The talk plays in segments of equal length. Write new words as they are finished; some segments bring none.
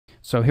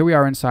So here we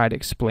are inside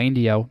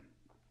Explaindio.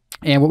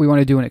 And what we want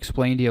to do in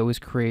Explaindio is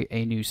create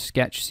a new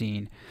sketch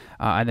scene.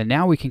 And then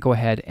now we can go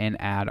ahead and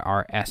add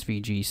our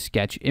SVG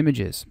sketch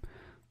images.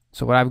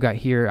 So what I've got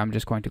here, I'm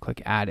just going to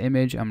click Add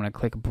Image. I'm going to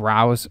click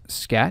Browse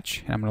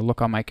Sketch, and I'm going to look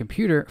on my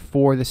computer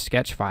for the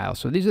sketch files.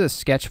 So these are the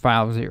sketch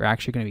files that you're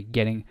actually going to be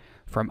getting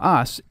from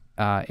us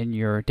in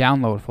your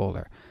download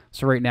folder.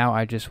 So right now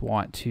I just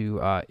want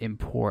to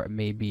import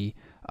maybe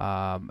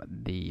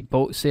the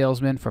boat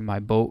salesman from my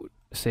boat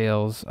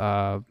sales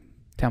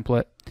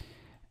template,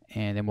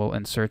 and then we'll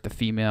insert the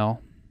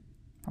female.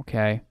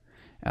 Okay.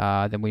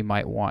 Then we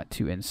might want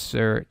to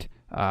insert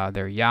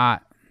their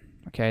yacht.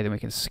 Okay, then we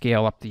can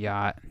scale up the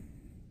yacht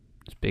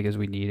as big as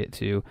we need it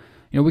to. You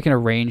know, we can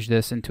arrange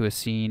this into a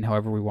scene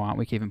however we want.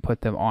 We can even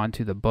put them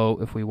onto the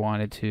boat if we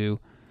wanted to.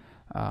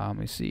 Let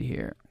me see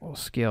here. We'll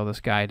scale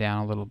this guy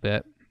down a little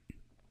bit.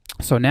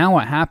 So now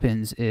what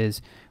happens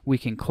is we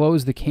can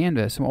close the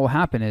canvas, and what will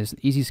happen is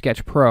Easy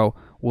Sketch Pro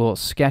will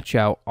sketch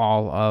out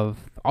all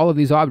of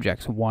these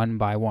objects one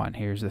by one.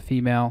 Here's the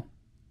female,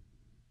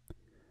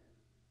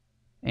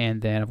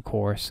 and then of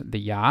course the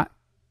yacht.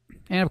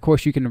 And of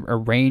course you can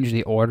arrange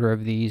the order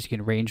of these. You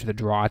can arrange the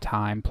draw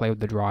time, play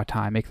with the draw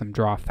time, make them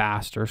draw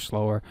faster,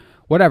 slower,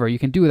 whatever. You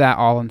can do that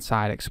all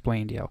inside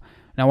Explaindio.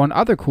 Now one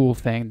other cool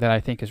thing that I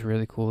think is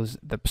really cool is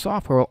the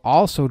software will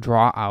also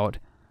draw out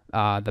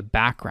the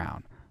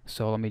background.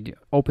 So let me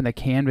open the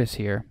canvas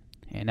here,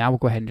 and now we'll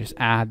go ahead and just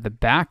add the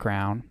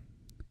background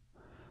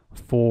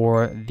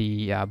for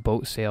the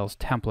boat sales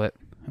template,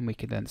 and we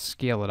can then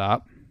scale it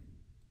up.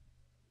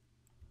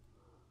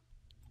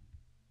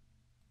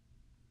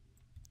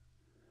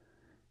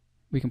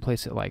 We can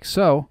place it like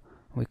so.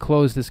 We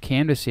close this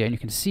canvas here, and you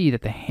can see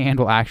that the hand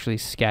will actually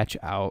sketch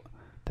out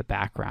the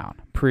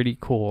background. Pretty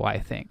cool, I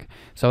think.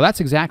 So that's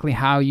exactly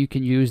how you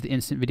can use the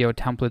instant video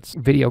templates,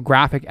 video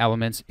graphic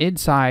elements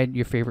inside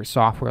your favorite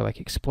software like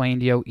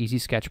Explaindio, Easy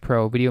Sketch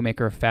Pro, Video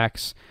Maker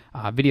Effects,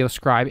 Video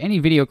Scribe, any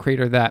video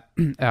creator that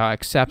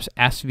accepts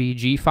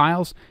SVG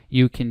files.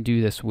 You can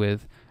do this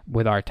with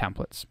our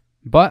templates.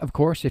 But of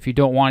course, if you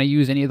don't want to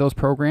use any of those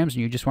programs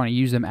and you just want to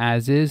use them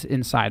as is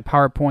inside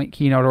PowerPoint,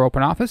 Keynote, or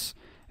OpenOffice,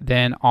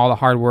 then all the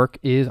hard work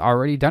is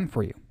already done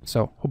for you.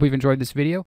 So hope you've enjoyed this video.